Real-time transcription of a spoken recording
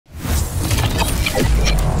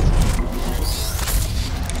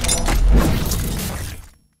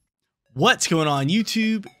What's going on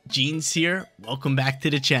YouTube? Jeans here. Welcome back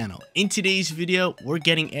to the channel. In today's video, we're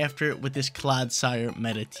getting after it with this Clodsire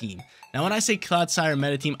meta team. Now when I say Clodsire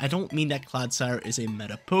meta team, I don't mean that Clodsire is a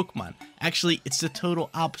meta Pokemon. Actually, it's the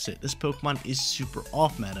total opposite. This Pokemon is super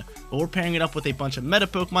off meta, but we're pairing it up with a bunch of meta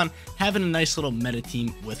Pokemon, having a nice little meta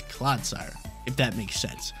team with Clodsire, if that makes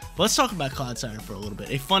sense. But let's talk about Clodsire for a little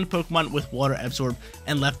bit. A fun Pokemon with Water Absorb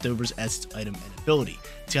and Leftovers as its item and ability.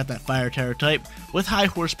 It's got that Fire Terror type with high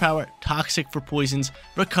horsepower, toxic for poisons,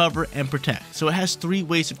 recover, and protect. So it has 3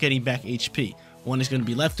 ways of getting back HP. 1 is going to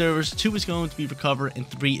be Leftovers, 2 is going to be Recover, and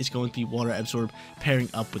 3 is going to be Water Absorb, pairing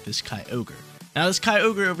up with this Kyogre. Now this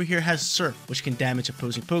Kyogre over here has Surf, which can damage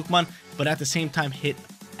opposing Pokemon, but at the same time hit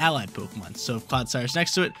allied Pokemon. So if Clodsire's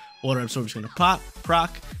next to it, Water Absorb is going to pop,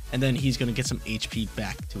 proc, and then he's going to get some HP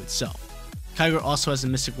back to itself. Kyogre also has a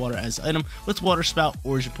Mystic Water as item with Water Spout,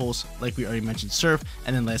 Origin Pulse, like we already mentioned, Surf,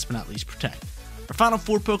 and then last but not least, Protect. Our final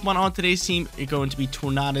 4 Pokemon on today's team are going to be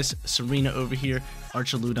Tornadus, Serena over here,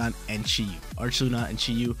 Archaludon, and Chi-Yu. Archaludon and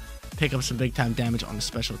Chi-Yu pick up some big time damage on the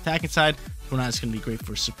special attacking side. Tornadus is going to be great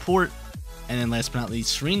for support. And then last but not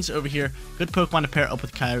least, Serena's over here. Good Pokemon to pair up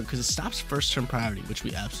with Kyogre because it stops first turn priority, which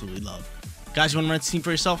we absolutely love. Guys, you want to run the team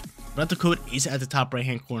for yourself? Rental code is at the top right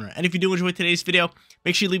hand corner. And if you do enjoy today's video,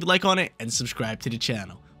 make sure you leave a like on it and subscribe to the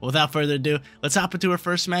channel. Well, without further ado, let's hop into our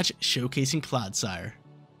first match showcasing Clodsire.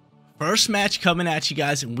 First match coming at you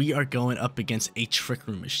guys, and we are going up against a Trick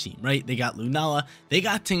Roomish team, right? They got Lunala, they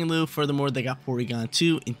got Tinglu, furthermore, they got Porygon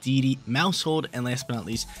 2, Indeedee, Mousehold, and last but not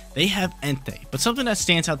least, they have Entei. But something that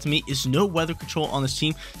stands out to me is no weather control on this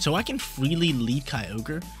team, so I can freely lead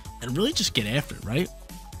Kyogre and really just get after it, right?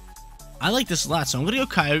 I like this a lot, so I'm going to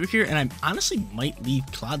go Kyogre here, and I honestly might lead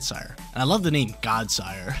Clodsire. And I love the name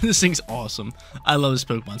Godsire. This thing's awesome. I love this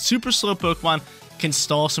Pokemon. Super slow Pokemon, can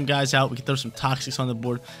stall some guys out. We can throw some Toxics on the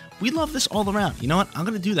board. We love this all around. You know what? I'm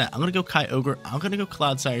going to do that. I'm going to go Kyogre. I'm going to go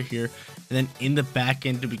Clodsire here. And then in the back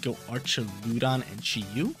end, do we go Archaludon and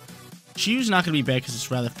Chi-Yu? Chi-Yu's not going to be bad because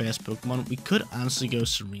it's rather fast Pokemon. We could honestly go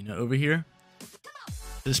Serena over here.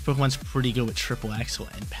 This Pokemon's pretty good with Triple Axle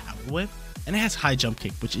and Power Whip. And it has high jump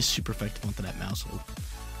kick, which is super effective onto that Mousehold.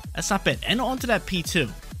 That's not bad. And onto that P2.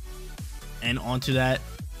 And onto that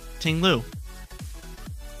Tinglu.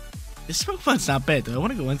 This Pokemon's not bad, though. I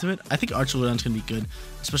want to go into it. I think Archaludon's going to be good,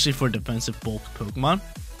 especially for a defensive bulk Pokemon.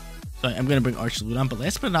 So I'm going to bring Archaludon. But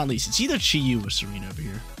last but not least, it's either Chi-Yu or Serena over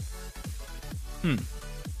here.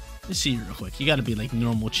 Let's see real quick. You got to be like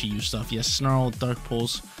normal Chi-Yu stuff. Yes, Snarl, Dark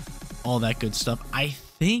Pulse, all that good stuff. I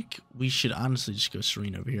think we should honestly just go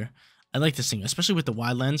Serena over here. I like this thing, especially with the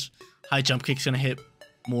wide lens. High jump kick's going to hit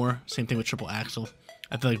more. Same thing with Triple Axle.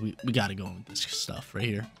 I feel like we got to go with this stuff right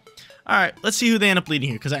here. All right, let's see who they end up leading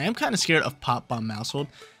here, because I am kind of scared of Pop Bomb Mousehold.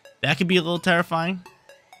 That could be a little terrifying.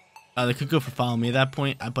 They could go for Follow Me at that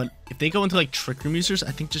point. But if they go into like Trick Room users,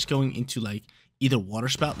 I think just going into like either Water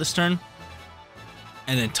Spout this turn,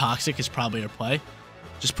 and then Toxic is probably our play.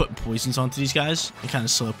 Just putting poisons onto these guys and kind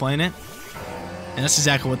of slow playing it. And that's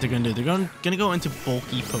exactly what they're going to do. They're going to go into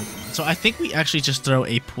bulky Pokemon. So I think we actually just throw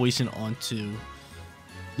a poison onto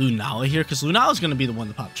Lunala here, because Lunala's going to be the one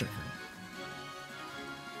to pop Trick Room.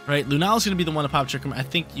 Right? Lunala's going to be the one to pop Trick Room. I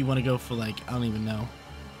think you want to go for, like, I don't even know.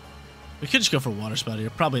 We could just go for Water Spout here.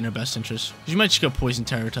 Probably in our best interest. Because you might just go Poison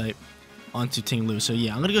Terror type onto Tinglu. So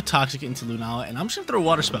yeah, I'm going to go Toxic into Lunala. And I'm just going to throw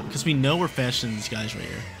Water Spout, because we know we're faster than these guys right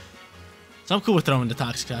here. So I'm cool with throwing the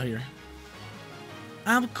Toxic out here.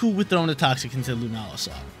 I'm cool with throwing the Toxic into Lunala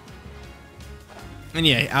slot. And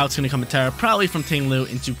yeah, out's going to come with Terra, probably from Tinglu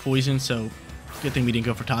into Poison, so good thing we didn't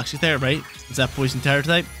go for Toxic there, right? Is that Poison Terra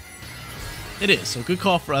type? It is, so good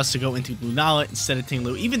call for us to go into Lunala instead of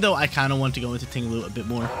Tinglu, even though I kind of want to go into Tinglu a bit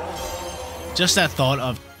more. Just that thought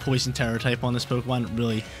of Poison Terra type on this Pokemon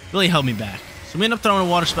really held me back. So we end up throwing a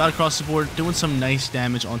Water Spout across the board, doing some nice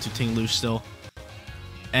damage onto Tinglu still.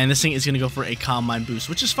 And this thing is going to go for a Calm Mind boost,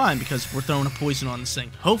 which is fine because we're throwing a poison on this thing.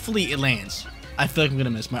 Hopefully it lands. I feel like I'm going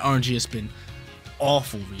to miss. My RNG has been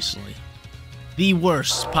awful recently. The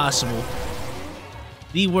worst possible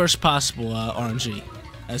RNG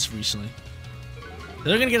as of recently.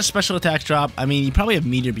 They're going to get a special attack drop. I mean, you probably have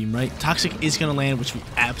Meteor Beam, right? Toxic is going to land, which we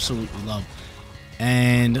absolutely love.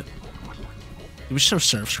 And we should throw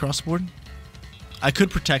Surfs across the board. I could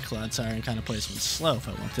protect Clodsire and kind of play this one slow if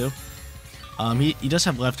I want to. He does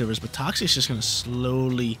have Leftovers, but Toxic's just going to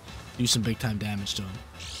slowly do some big time damage to him.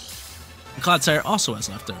 And Clodsire also has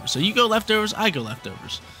Leftovers. So you go Leftovers, I go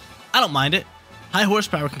Leftovers. I don't mind it. High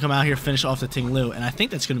horsepower can come out here, finish off the Tinglu, and I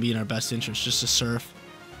think that's going to be in our best interest, just to Surf.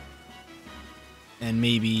 And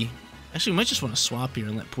maybe... Actually, we might just want to swap here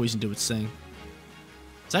and let Poison do its thing.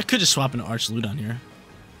 So I could just swap into Archaludon here.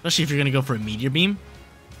 Especially if you're going to go for a Meteor Beam.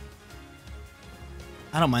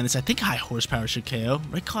 I don't mind this. I think high horsepower should KO.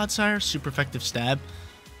 Right, Clodsire? Super effective stab.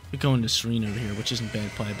 We're going to Serene over here, which isn't bad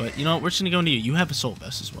play. But you know what? We're just going to go into you. You have Assault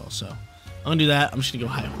Vest as well, so I'm going to do that. I'm just going to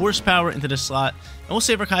go high horsepower into this slot, and we'll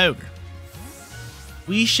save our Kyogre.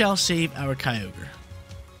 We shall save our Kyogre.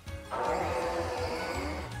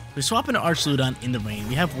 We're swapping to Archludon in the rain.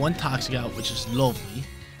 We have one Toxic out, which is lovely.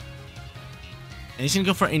 And he's going to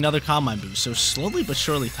go for another Calm Mind boost. So slowly but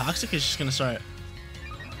surely, Toxic is just going to start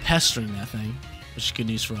pestering that thing, which is good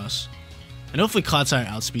news for us. And hopefully Clodsire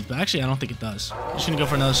outspeeds, but actually I don't think it does. I'm just going to go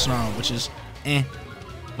for another Snarl, which is eh.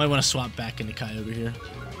 Might want to swap back into Kyogre here.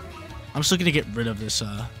 I'm just looking to get rid of this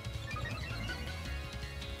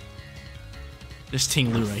this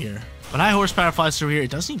Tinglu right here. But high horsepower flies through here.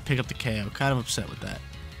 It doesn't even pick up the KO. Kind of upset with that.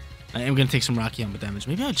 I am going to take some Rocky Helmet damage.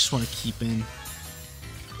 Maybe I just want to keep in...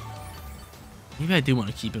 Maybe I do want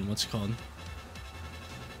to keep in what's it called.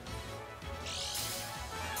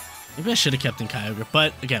 Maybe I should have kept in Kyogre.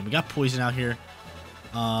 But again, we got Poison out here.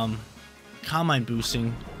 Calm Mind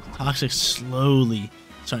boosting. Toxic slowly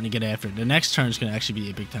starting to get after it. The next turn is going to actually be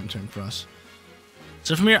a big time turn for us.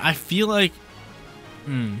 So from here, I feel like...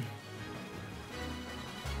 I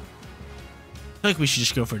feel like we should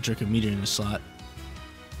just go for a Draco Meteor in this slot.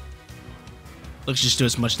 Let's just do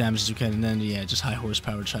as much damage as we can, and then, yeah, just high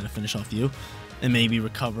horsepower to try to finish off you. And maybe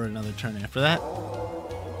recover another turn after that.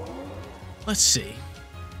 Let's see.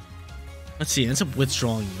 Let's see, it ends up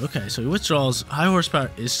withdrawing you. Okay, so he withdraws. High horsepower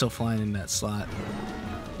is still flying in that slot.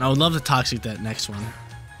 And I would love to Toxic that next one.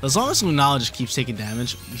 But as long as Lunala just keeps taking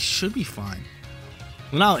damage, we should be fine.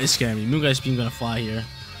 Lunala is scaring me. Moongeist Beam gonna fly here.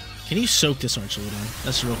 Can you soak this Archludon?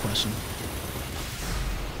 That's the real question.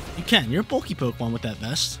 You can. You're a bulky Pokemon with that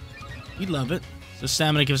vest. We love it. The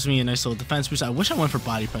stamina gives me a nice little defense boost. I wish I went for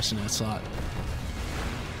Body Press in that slot.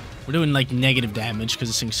 We're doing like negative damage because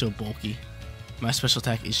this thing's so bulky. My special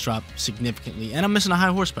attack is dropped significantly. And I'm missing a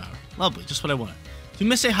high horsepower. Lovely. Just what I wanted. To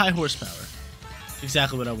miss a high horsepower.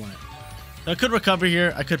 Exactly what I wanted. So I could recover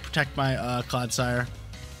here. I could protect my Clodsire.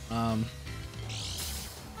 I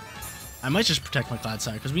might just protect my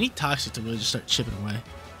Clodsire because we need Toxic to really just start chipping away.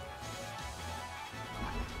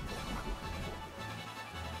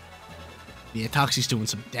 Yeah, Toxic's doing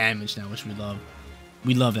some damage now, which we love.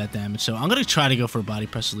 We love that damage. So I'm going to try to go for a Body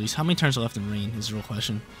Press release. How many turns are left in Rain is the real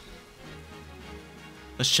question.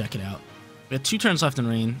 Let's check it out. We have 2 turns left in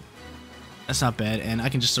Rain. That's not bad. And I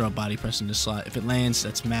can just throw a Body Press in this slot. If it lands,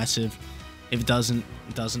 that's massive. If it doesn't,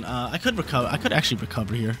 it doesn't. I could recover. I could actually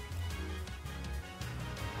recover here.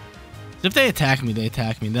 If they attack me, they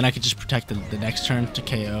attack me. Then I could just protect the next turn to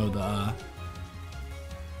KO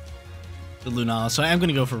the Lunala. So I am going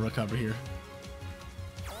to go for a recover here.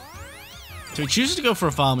 So he chooses to go for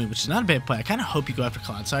a Follow Me, which is not a bad play. I kind of hope you go after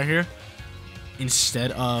Clodsire here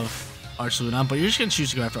instead of Archludon, but you're just going to choose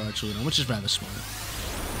to go after Archludon, which is rather smart.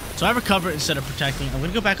 So I recover instead of protecting. I'm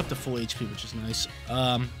going to go back up to full HP, which is nice.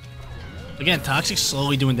 Again, Toxic's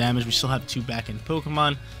slowly doing damage. We still have 2 back-end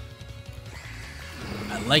Pokemon.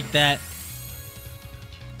 I like that.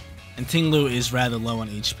 And Tinglu is rather low on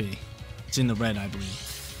HP. It's in the red, I believe.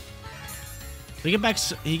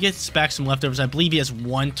 He gets back some leftovers. I believe he has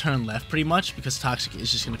 1 turn left, pretty much, because Toxic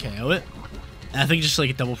is just going to KO it. And I think just like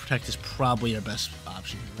a double protect is probably our best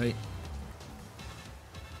option, right?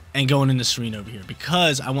 And going into Serene over here,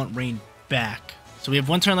 because I want Rain back. So we have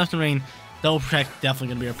 1 turn left in Rain. Double protect definitely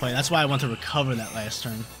going to be our play. That's why I want to recover that last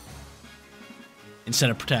turn instead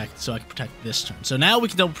of protect, so I can protect this turn. So now we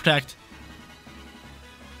can double protect.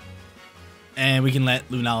 And we can let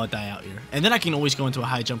Lunala die out here. And then I can always go into a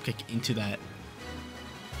high jump kick into that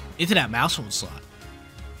Mousehold slot.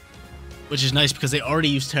 Which is nice because they already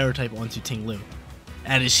used Terror type onto Tinglu.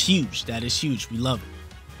 That is huge. That is huge. We love it.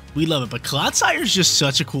 We love it. But Clodsire is just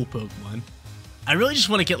such a cool Pokemon. I really just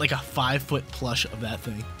want to get like a 5-foot plush of that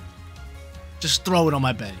thing. Just throw it on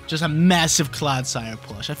my bed. Just a massive Clodsire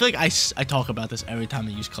plush. I feel like I talk about this every time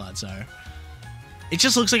I use Clodsire. It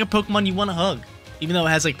just looks like a Pokemon you want to hug. Even though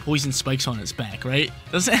it has like poison spikes on its back, right?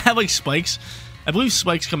 Doesn't it have like spikes? I believe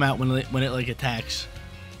spikes come out when it like attacks.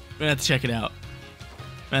 We're gonna have to check it out.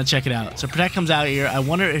 We're gonna check it out. So Protect comes out here. I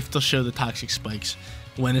wonder if they'll show the Toxic spikes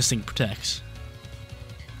when this thing protects.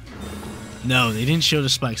 No, they didn't show the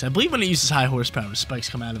spikes. I believe when it uses high horsepower, the spikes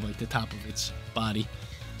come out of like the top of its body.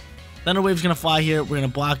 Thunder Wave's gonna fly here. We're gonna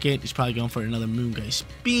block it. He's probably going for another Moongeist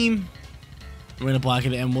Beam. We're gonna block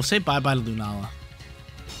it, and we'll say bye-bye to Lunala.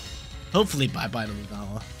 Hopefully bye-bye to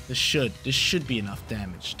Lunala. This should be enough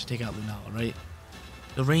damage to take out Lunala, right?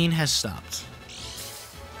 The rain has stopped.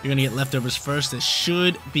 You're gonna get leftovers first. This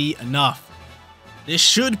should be enough. This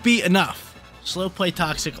should be enough. Slow play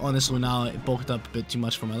Toxic on this Lunala. It bulked up a bit too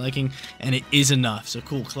much for my liking, and it is enough. So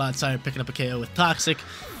cool, Clodsire picking up a KO with Toxic.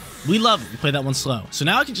 We love it. We play that one slow. So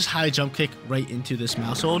now I can just high jump kick right into this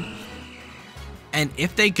Mousehold. And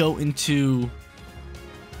if they go into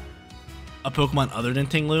a Pokemon other than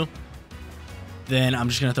Tinglu, then I'm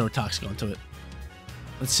just going to throw a Toxic onto it.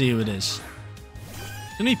 Let's see who it is.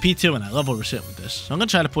 It's going to be P2, and I love what we're sitting with this. So I'm going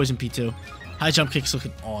to try to poison P2. High jump kick's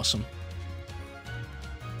looking awesome.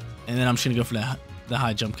 And then I'm just going to go for the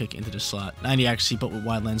high jump kick into the slot. 90 accuracy, but with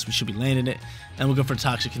wide lens, we should be landing it. And we'll go for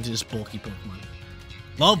Toxic into this bulky Pokemon.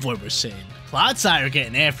 Love what we're saying. Clodsire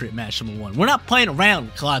getting after it, match number 1. We're not playing around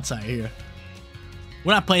with Clodsire here.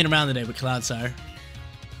 We're not playing around today with Clodsire.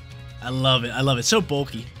 I love it. I love it. So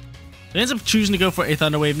bulky. It ends up choosing to go for a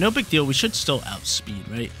Thunder Wave. No big deal. We should still outspeed,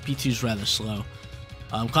 right? P2's rather slow.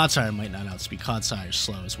 Clodsire might not outspeed. Clodsire is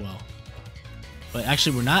slow as well. But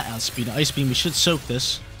actually, we're not outspeed. Ice Beam, we should soak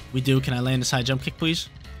this. We do. Can I land this high jump kick, please?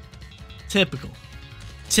 Typical.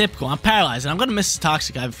 Typical. I'm paralyzed, and I'm going to miss the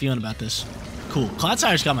Toxic. I have a feeling about this. Cool.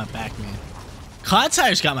 Clodsire's got my back, man.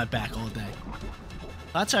 Clodsire's got my back all day.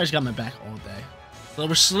 Clodsire's got my back all day. So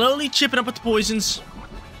we're slowly chipping up with the poisons.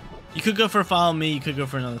 You could go for a Follow Me. You could go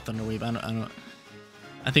for another Thunder Wave.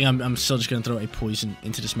 I think I'm still just going to throw a poison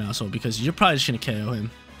into this Mousehold because you're probably just going to KO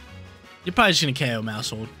him. You're probably just going to KO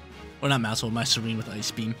Mousehold. Or not Mousehold, my Serene with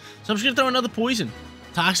Ice Beam. So I'm just going to throw another poison.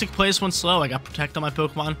 Toxic plays one slow. I got Protect on my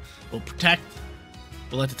Pokemon. We'll Protect.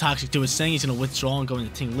 We'll let the Toxic do its thing. He's going to withdraw and go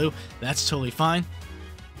into Tinglu. That's totally fine.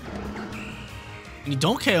 And you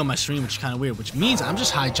don't KO my Serene, which is kind of weird, which means I'm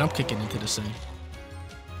just high jump kicking into this thing.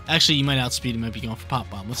 Actually, you might outspeed. You might be going for Pop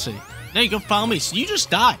Bomb. Let's see. There you go. Follow me. So you just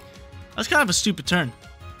die. That's kind of a stupid turn.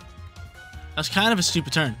 That's kind of a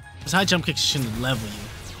stupid turn. Because high jump kicks shouldn't level you.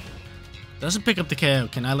 Doesn't pick up the KO.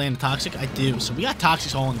 Can I land a Toxic? I do. So we got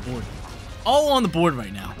Toxics all on the board. All on the board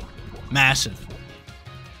right now. Massive.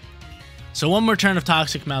 So one more turn of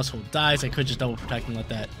Toxic, Mousehold dies. I could just double protect and let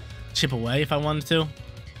that chip away if I wanted to.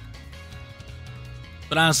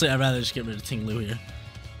 But honestly, I'd rather just get rid of Tinglu here.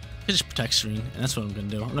 I could just protect Serene, and that's what I'm going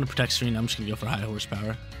to do. I'm going to protect Serene. I'm just going to go for high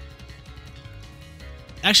horsepower.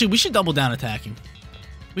 Actually, we should double down attacking.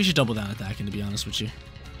 We should double down attacking, to be honest with you.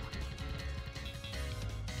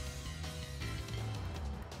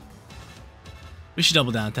 We should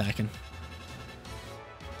double down attacking.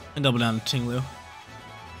 And double down to Tinglu.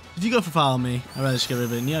 If you go for Follow Me, I'd rather just get rid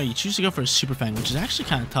of it. And, you know, you choose to go for a Super Fang, which is actually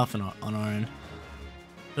kind of tough on our end.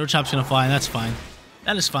 Throw Chop's going to fly, and that's fine.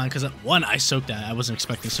 That is fine, because one, I soaked that. I wasn't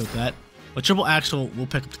expecting to soak that. But Triple Axle will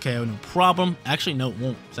pick up the KO, no problem. Actually, no, it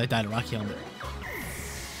won't, because I died a Rocky Helmet.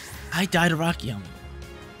 I died a Rocky Helmet.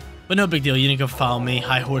 But no big deal. You didn't go for Follow Me.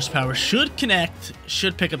 High horsepower should connect.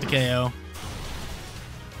 Should pick up the KO.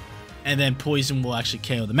 And then Poison will actually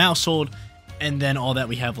KO the Mousehold. And then all that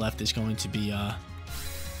we have left is going to be,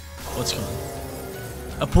 what's it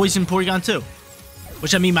called? A Poison Porygon 2.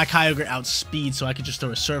 Which I mean my Kyogre outspeed, so I could just throw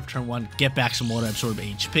a Surf turn 1, get back some Water Absorb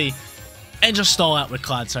HP, and just stall out with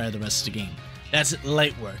Clodsire the rest of the game. That's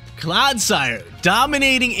light work. Clodsire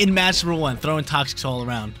dominating in match number 1, throwing Toxics all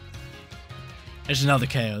around. There's another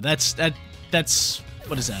KO. That's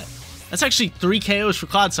what is that? That's actually 3 KOs for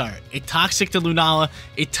Clodsire. A Toxic to Lunala,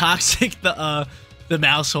 a Toxic the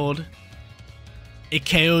Mousehold. It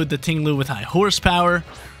KO'd the Tinglu with high horsepower.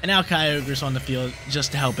 And now Kyogre's on the field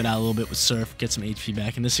just to help it out a little bit with Surf, get some HP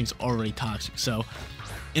back. And this thing's already toxic. So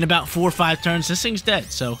in about 4 or 5 turns, this thing's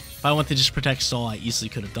dead. So if I want to just protect Stall, I easily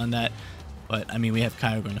could have done that. But I mean, we have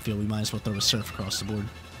Kyogre on the field. We might as well throw a Surf across the board.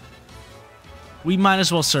 We might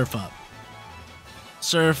as well Surf up.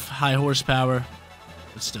 Surf, high horsepower.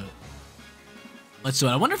 Let's do it. Let's do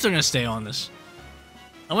it. I wonder if they're going to stay on this.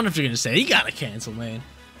 I wonder if they're going to stay. You got to cancel, man.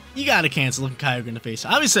 You gotta cancel looking Kyogre in the face.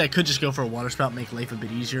 Obviously, I could just go for a Water Spout, make life a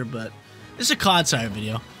bit easier, but this is a Clodsire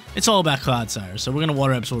video. It's all about Clodsire, so we're gonna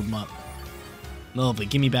Water Absorb him up. Lovely.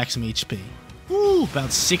 Give me back some HP. Woo!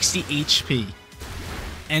 About 60 HP.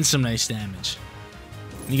 And some nice damage.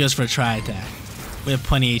 And he goes for a Tri-Attack. We have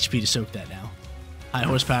plenty of HP to soak that now. High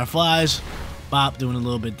horsepower flies. Bop doing a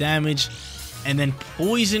little bit of damage. And then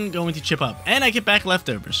Poison going to chip up. And I get back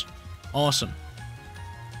leftovers. Awesome.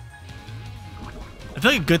 I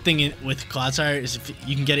feel like a good thing with Clodsire is if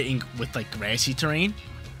you can get it in with like grassy terrain.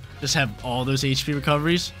 Just have all those HP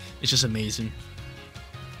recoveries. It's just amazing.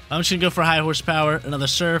 I'm just going to go for high horsepower, another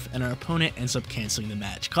Surf, and our opponent ends up canceling the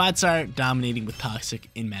match. Clodsire dominating with Toxic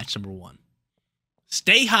in match number 1.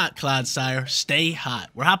 Stay hot, Clodsire. Stay hot.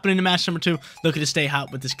 We're hopping into match number 2. Looking to stay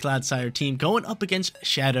hot with this Clodsire team. Going up against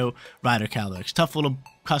Shadow Rider Calyrex. Tough little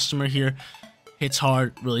customer here. hits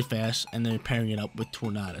hard, really fast, and then pairing it up with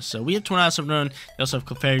Tornadus. So we have Tornadus of our own. We also have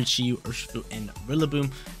Clefairy, Chi-Yu, Urshifu, and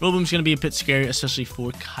Rillaboom. Rillaboom's going to be a bit scary, especially for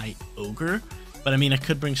Kyogre. But I mean, I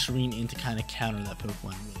could bring Serene in to kind of counter that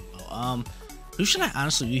Pokemon really well. Who should I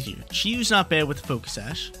honestly lead here? Chi-Yu's not bad with the Focus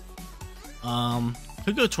Sash.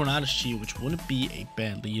 Could go Tornadus Chi-Yu, which wouldn't be a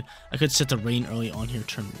bad lead. I could set the Rain early on here,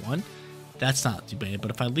 turn 1. That's not too bad. But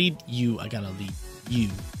if I lead you, I gotta lead you.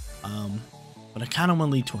 But I kind of want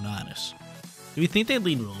to lead Tornadus. Do we think they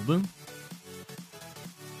lead Rillaboom?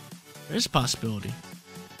 There's a possibility.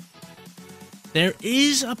 There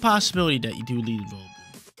is a possibility that you do lead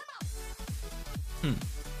Rillaboom.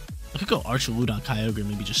 I could go Archuludon, Kyogre, and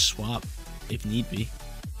maybe just swap if need be.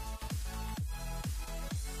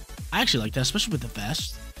 I actually like that, especially with the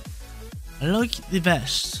vest. I like the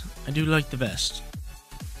vest. I do like the vest.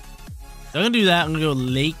 So I'm gonna do that. I'm gonna go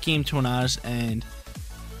late game Tornadus, and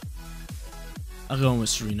I'll go in with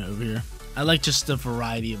Serena over here. I like just the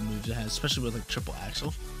variety of moves it has, especially with like Triple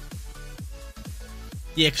Axle.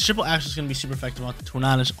 Yeah, because Triple Axle is going to be super effective onto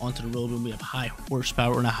Tornadus, onto the Rillaboom. We have high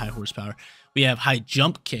horsepower, or not high horsepower. We have high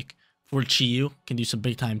jump kick for Chi-Yu. Can do some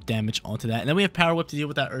big time damage onto that. And then we have Power Whip to deal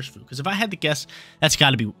with that Urshifu. Because if I had to guess, that's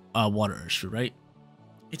got to be Water Urshifu, right?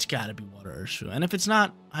 It's got to be Water Urshifu. And if it's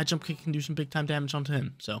not, high jump kick can do some big time damage onto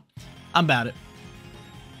him. So, I'm about it.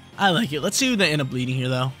 I like it. Let's see who they end up leading here,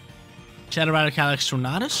 though. Shadow Rider, Calyrex,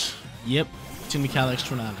 Tornadus. Yep, it's going to be Calyrex,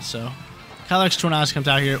 Tornadus. So, Calyrex, Tornadus comes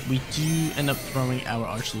out here. We do end up throwing our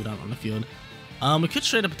Archuludon on the field. We could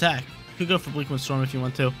straight up attack. Could go for Bleak Wind Storm if you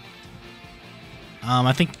want to.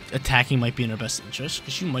 I think attacking might be in our best interest,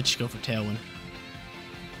 because you might just go for Tailwind.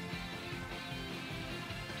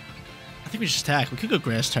 I think we just attack. We could go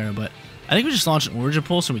Grass Terra, but I think we just launch an Origin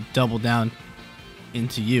Pulse and we double down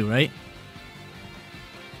into you, right?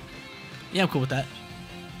 Yeah, I'm cool with that.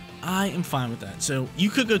 I am fine with that. So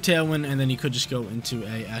you could go Tailwind, and then you could just go into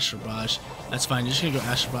a Astral Barrage. That's fine. You're just going to go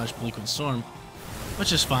Astral Barrage, Bleak Wind Storm,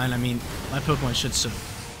 which is fine. I mean, my Pokemon should so.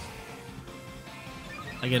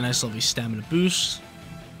 I get a nice lovely stamina boost.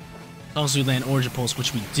 As long as we land Origin Pulse,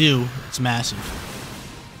 which we do, it's massive.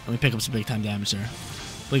 And we pick up some big time damage there.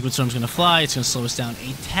 Bleak Wind Storm's going to fly. It's going to slow us down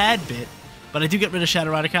a tad bit. But I do get rid of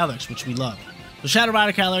Shadow Rider Calyrex, which we love. So Shadow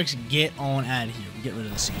Rider Calyrex, get on out of here. We get rid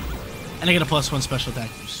of the scene. And I get a +1 special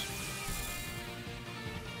attack boost.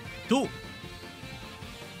 Cool.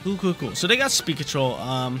 Cool. So they got Speed Control.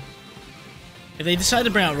 If they decide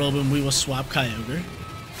to bring out Rillaboom, we will swap Kyogre.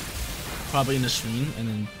 Probably in the screen, and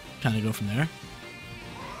then kind of go from there.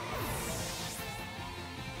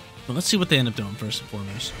 But let's see what they end up doing first and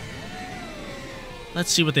foremost. Let's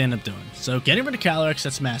see what they end up doing. So getting rid of Calyrex,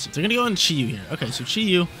 that's massive. They're going to go into Chi-Yu here. Okay, so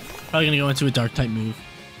Chi-Yu, probably going to go into a Dark type move.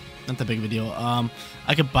 Not that big of a deal.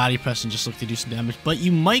 I could Body Press and just look to do some damage. But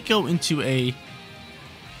you might go into a...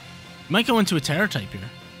 Terror type here.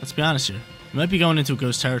 Let's be honest here. You might be going into a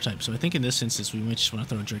Ghost Terror type. So I think in this instance, we might just want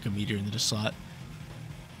to throw a Draco Meteor into the slot.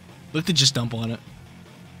 Look to just dump on it.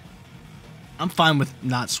 I'm fine with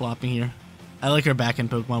not swapping here. I like our back-end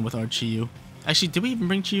Pokemon with our Chi-Yu. Actually, did we even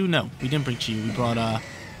bring Chi-Yu? No, we didn't bring Chi-Yu. We brought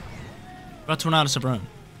Tornadus of our own.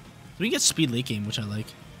 We get Speed late game, which I like.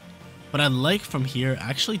 But I like from here,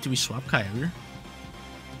 actually, do we swap Kyogre?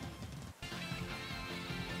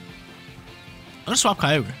 I'm going to swap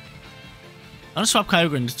Kyogre. I'm going to swap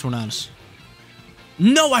Kyogre into Tornadus.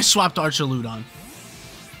 No, I swapped Archuludon.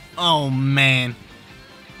 Oh, man.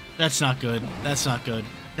 That's not good. That's not good.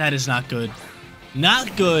 That is not good.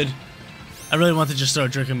 Not good. I really want to just throw a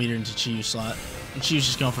Draco Meteor into Chi-Yu slot. And Chi-Yu's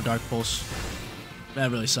just going for Dark Pulse.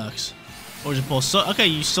 That really sucks. Origin Pulse. So, okay,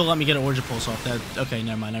 you still let me get an Origin Pulse off that. Okay,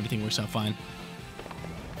 never mind. Everything works out fine.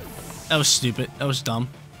 That was stupid. That was dumb.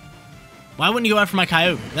 Why wouldn't you go after my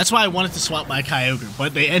Kyogre? That's why I wanted to swap my Kyogre,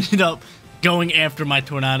 but they ended up going after my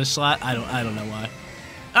Tornadus slot. I don't know why.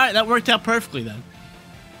 Alright, that worked out perfectly then.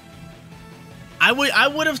 I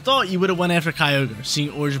would have thought you would have went after Kyogre, seeing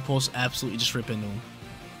Origin Pulse absolutely just rip into him.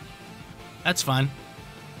 That's fine.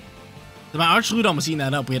 My Archuludon was eating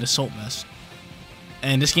that up. We had Assault Vest.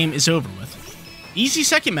 And this game is over with. Easy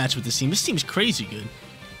second match with this team. This team's crazy good.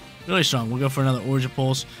 Really strong. We'll go for another Origin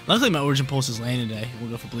Pulse. Luckily, my Origin Pulse is landing today. We'll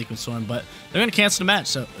go for Bleak Wind Storm, but they're going to cancel the match.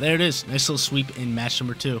 So there it is. Nice little sweep in match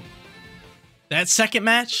number 2. That second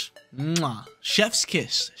match, mwah, chef's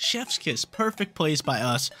kiss. Chef's kiss. Perfect plays by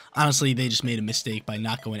us. Honestly, they just made a mistake by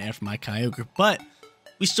not going after my Kyogre, but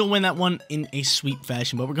we still win that one in a sweep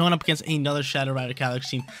fashion. But we're going up against another Shadow Rider Calyrex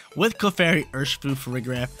team with Clefairy, Urshifu,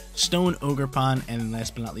 Farigiraf, Stone Ogerpon, and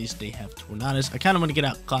last but not least, they have Tornadus. I kind of want to get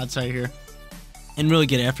out Clodsire here and really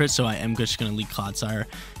get after it, so I am just going to lead Clodsire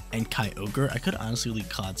and Kyogre. I could honestly lead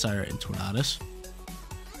Clodsire and Tornadus.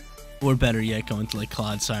 Or better yet, go into like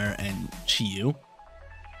Clodsire and Chi-Yu.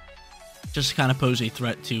 Just to kind of pose a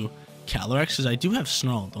threat to Calyrex, because I do have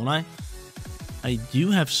Snarl, don't I? I do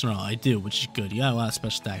have Snarl, I do, which is good. You got a lot of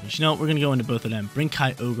special attackers. You know what? We're going to go into both of them. Bring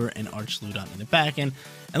Kyogre and Archludon in the back end.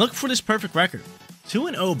 And look for this perfect record.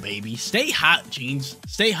 2-0, baby. Stay hot, Jeans.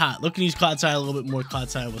 Stay hot. Looking to use Clodsire a little bit more.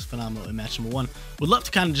 Clodsire was phenomenal in match number 1. Would love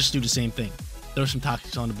to kind of just do the same thing. Throw some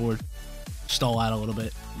Toxics on the board. Stall out a little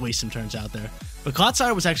bit. Waste some turns out there. But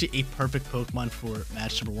Clodsire was actually a perfect Pokemon for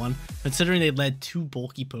match number 1, considering they led 2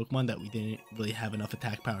 bulky Pokemon that we didn't really have enough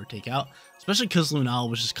attack power to take out. Especially because Lunala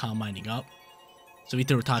was just calm minding up. So we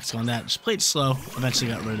threw a Toxic on that. Just played slow.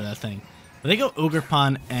 Eventually got rid of that thing. But they go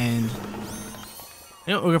Ogerpon and...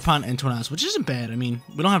 Tornadus, which isn't bad. I mean,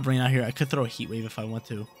 we don't have rain out here. I could throw a Heat Wave if I want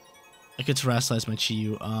to. I could terrestrialize my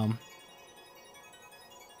Chi-Yu. I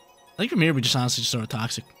think from here we just honestly just throw a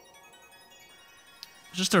Toxic.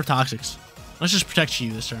 Just throw Toxics. Let's just protect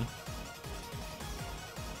Chi-Yu this turn.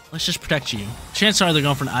 Let's just protect Chi-Yu. Chances are they're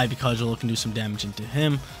going for an Ivy Cudgel, looking to do some damage into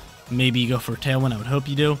him. Maybe you go for a Tailwind. I would hope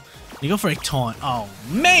you do. You go for a Taunt. Oh,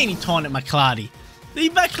 man, he taunted my Cloddy.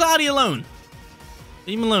 Leave my Cloddy alone.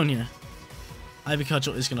 Leave him alone here. Ivy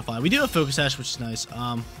Cudgel is going to fly. We do have Focus Sash, which is nice.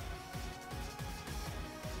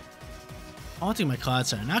 Haunting my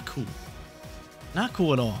Clodsire. Not cool. Not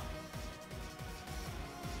cool at all.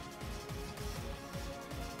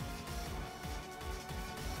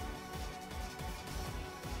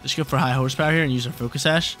 Just go for high horsepower here and use our Focus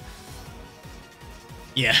Sash.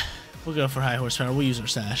 Yeah, we'll go for high horsepower. We'll use our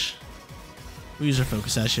Sash. We'll use our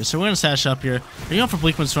Focus Sash here. So we're going to Sash up here. We're going for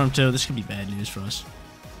Bleak Wind Storm too. This could be bad news for us.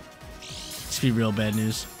 This could be real bad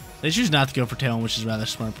news. They choose not to go for Tailwind, which is a rather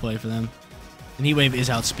smart play for them. And Heat Wave is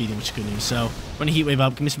outspeeding, which is good news. So we're going to Heat Wave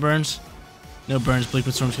up. Give me some burns. No burns. Bleak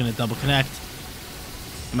Wind Storm's going to double connect.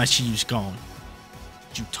 And my Chi-Yu's gone.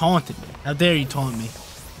 You taunted me. How dare you taunt me?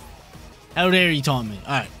 How dare you taunt me?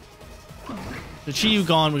 Alright. So Chi-Yu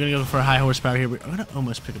gone. We're going to go for a high horsepower here. We're going to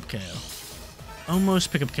almost pick up KO.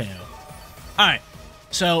 Almost pick up KO. Alright.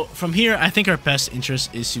 So from here, I think our best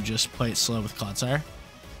interest is to just play it slow with Clodsire.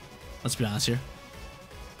 Let's be honest here.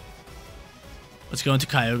 Let's go into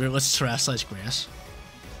Kyogre. Let's Terrestrialize Grass.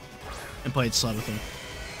 And play it slow with him.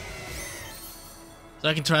 So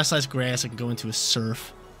I can Terrestrialize Grass. I can go into a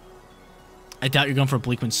Surf. I doubt you're going for a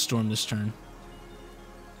Bleak Wind Storm this turn.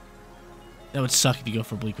 That would suck if you go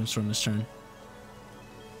for a Bleak Wind Storm this turn.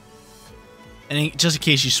 And just in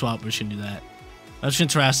case you swap, we're just going to do that. I'm just going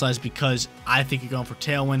to Terrestrialize because I think you're going for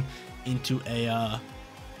Tailwind into a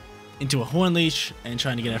Horn Leech and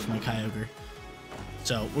trying to get after my Kyogre.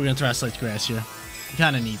 So we're going to Terrestrialize Grass here. We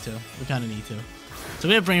kind of need to. We kind of need to. So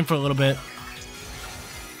we have Rain for a little bit.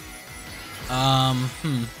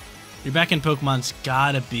 Your back end Pokemon's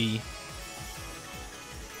got to be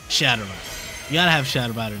Shadow Rider. You got to have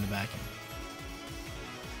Shadow Rider in the back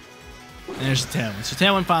end. And there's the Tailwind. So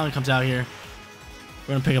Tailwind finally comes out here.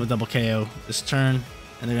 We're going to pick up a double KO this turn.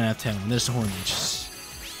 And they're going to have Tailwind. There's the Horn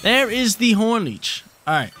Leech. There is the Horn Leech.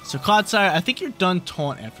 Alright, so Clodsire, I think you're done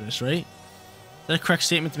Taunt after this, right? Is that a correct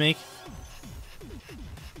statement to make?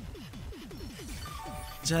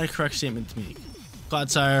 Is that a correct statement to make?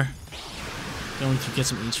 Clodsire going to get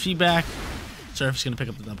some HP back. Surf is going to pick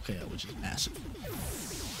up the double KO, which is massive.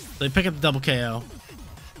 So they pick up the double KO.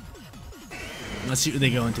 Let's see what they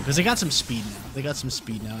go into, because they got some speed now. They got some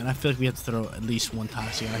speed now, and I feel like we have to throw at least one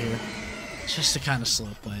Toxic out here just to kind of slow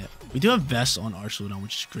play it. We do have Vest on Archludon,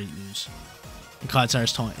 which is great news. And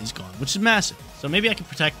Clodsire's Taunt is gone, which is massive. So maybe I can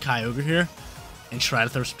protect Kyogre here and try to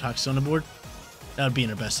throw some Toxics on the board. That would be in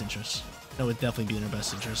our best interest. That would definitely be in our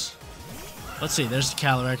best interest. Let's see, there's the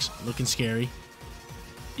Calyrex, looking scary.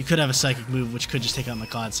 You could have a Psychic move, which could just take out my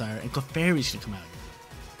Clodsire, and Clefairy's gonna come out here.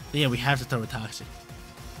 But yeah, we have to throw a Toxic.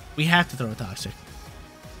 We have to throw a Toxic.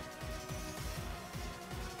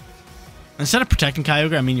 Instead of protecting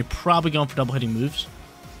Kyogre, I mean, you're probably going for double hitting moves.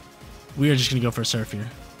 We are just going to go for a Surf here.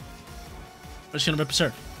 We're just going to rip a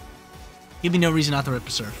Surf. Give me no reason not to rip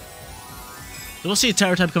a Surf. So we'll see a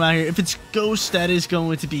Terror type come out here. If it's Ghost, that is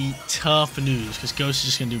going to be tough news, because Ghost is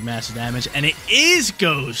just going to do massive damage. And it is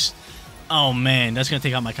Ghost! Oh man, that's going to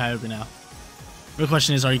take out my Kyogre now. Real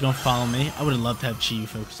question is, are you going to follow me? I would have loved to have Chi-Yu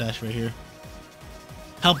Focus Sash right here.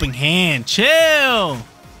 Helping Hand. Chill!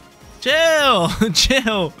 Chill!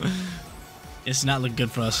 Chill! It's not looking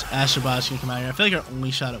good for us. Astrobot's gonna come out here. I feel like our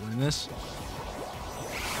only shot at winning this.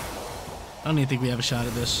 I don't even think we have a shot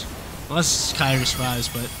at this. Unless Kyogre survives,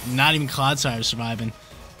 but not even Clodsire is surviving.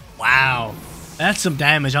 Wow. That's some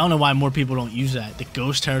damage. I don't know why more people don't use that. The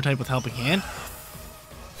Ghost Terror type with Helping Hand?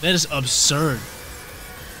 That is absurd.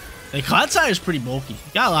 The Clodsire is pretty bulky.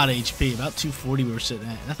 Got a lot of HP, about 240 we were sitting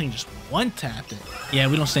at. That thing just one-tapped it. Yeah,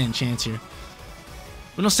 we don't stand a chance here.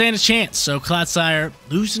 We don't stand a chance. So Clodsire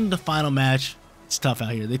losing the final match. It's tough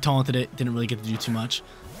out here. They taunted it. Didn't really get to do too much.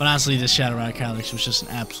 But honestly, this Shadow Rider Calyrex was just an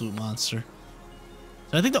absolute monster.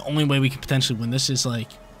 So I think the only way we could potentially win this is like,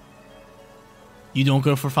 you don't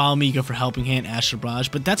go for Follow Me, you go for Helping Hand, Astral Barrage.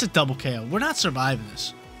 But that's a double KO. We're not surviving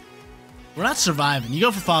this. We're not surviving. You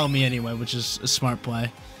go for Follow Me anyway, which is a smart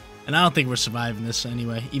play. And I don't think we're surviving this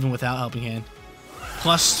anyway, even without Helping Hand.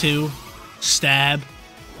 +2, stab,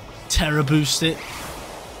 Terra boost it.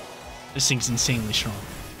 This thing's insanely strong.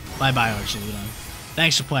 Bye-bye, Archuludon.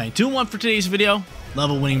 Thanks for playing. 2-1 for today's video.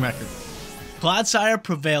 Level winning record. Clodsire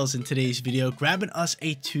prevails in today's video, grabbing us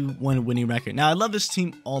a 2-1 winning record. Now, I love this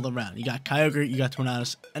team all around. You got Kyogre, you got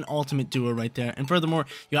Tornadus, an ultimate duo right there. And furthermore,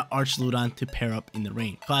 you got Archuludon to pair up in the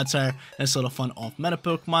rain. Clodsire, nice little fun off-meta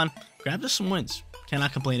Pokemon. Grabbed us some wins.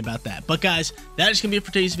 Cannot complain about that. But guys, that is going to be it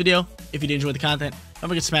for today's video. If you did enjoy the content, don't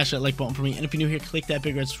forget to smash that like button for me. And if you're new here, click that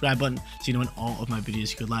big red subscribe button so you know when all of my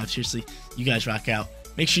videos go live. Seriously, you guys rock out.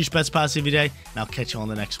 Make sure you spread positive every day, and I'll catch you on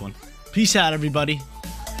the next one. Peace out, everybody.